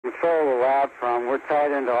control the lab from. We're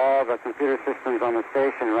tied into all the computer systems on the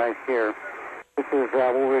station right here. This is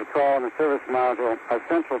what we would call in the service module a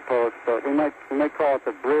central post, but we might call it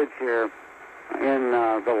the bridge here in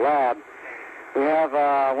the lab. We have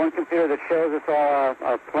one computer that shows us all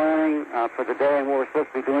our planning for the day and what we're supposed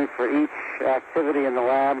to be doing for each activity in the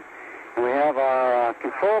lab. And we have our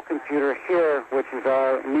control computer here, which is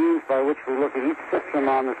our means by which we look at each system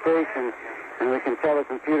on the station, and we can tell the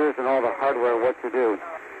computers and all the hardware what to do.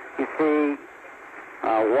 You see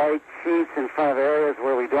white sheets in front of areas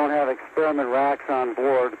where we don't have experiment racks on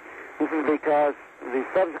board. This is because the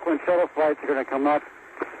subsequent shuttle flights are going to come up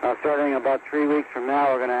starting about 3 weeks from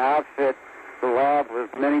now. We're going to outfit the lab with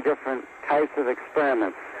many different types of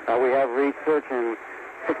experiments. We have research in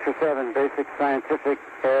 6 or 7 basic scientific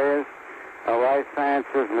areas, life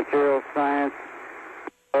sciences, materials science,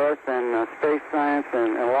 earth and space science,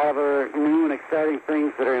 and a lot of other new and exciting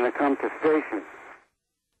things that are going to come to station.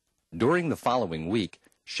 During the following week,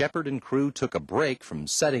 Shepard and crew took a break from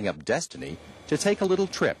setting up Destiny to take a little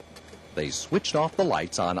trip. They switched off the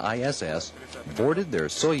lights on ISS, boarded their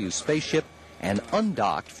Soyuz spaceship, and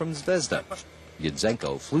undocked from Zvezda.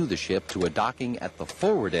 Yudzenko flew the ship to a docking at the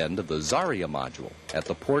forward end of the Zarya module, at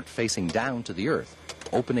the port facing down to the Earth,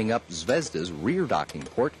 opening up Zvezda's rear docking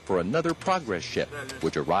port for another Progress ship,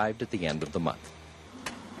 which arrived at the end of the month.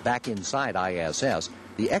 Back inside ISS,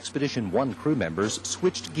 the Expedition 1 crew members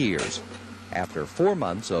switched gears. After 4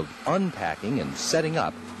 months of unpacking and setting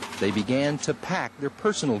up, they began to pack their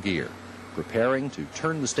personal gear, preparing to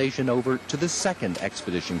turn the station over to the second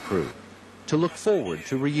expedition crew, to look forward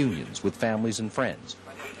to reunions with families and friends,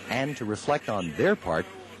 and to reflect on their part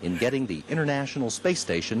in getting the International Space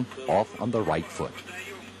Station off on the right foot.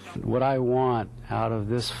 What I want out of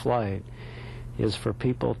this flight is for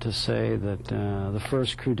people to say that the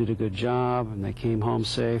first crew did a good job and they came home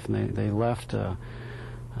safe and they left a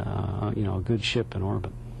good ship in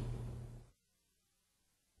orbit.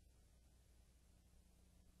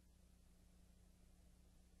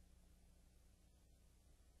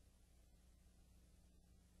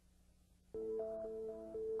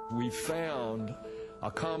 We found a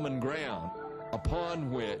common ground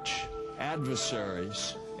upon which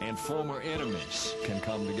adversaries and former enemies can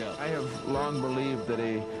come together. I have long believed that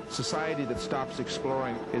a society that stops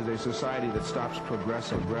exploring is a society that stops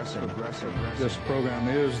progressing. This program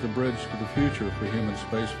is the bridge to the future for human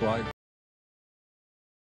spaceflight.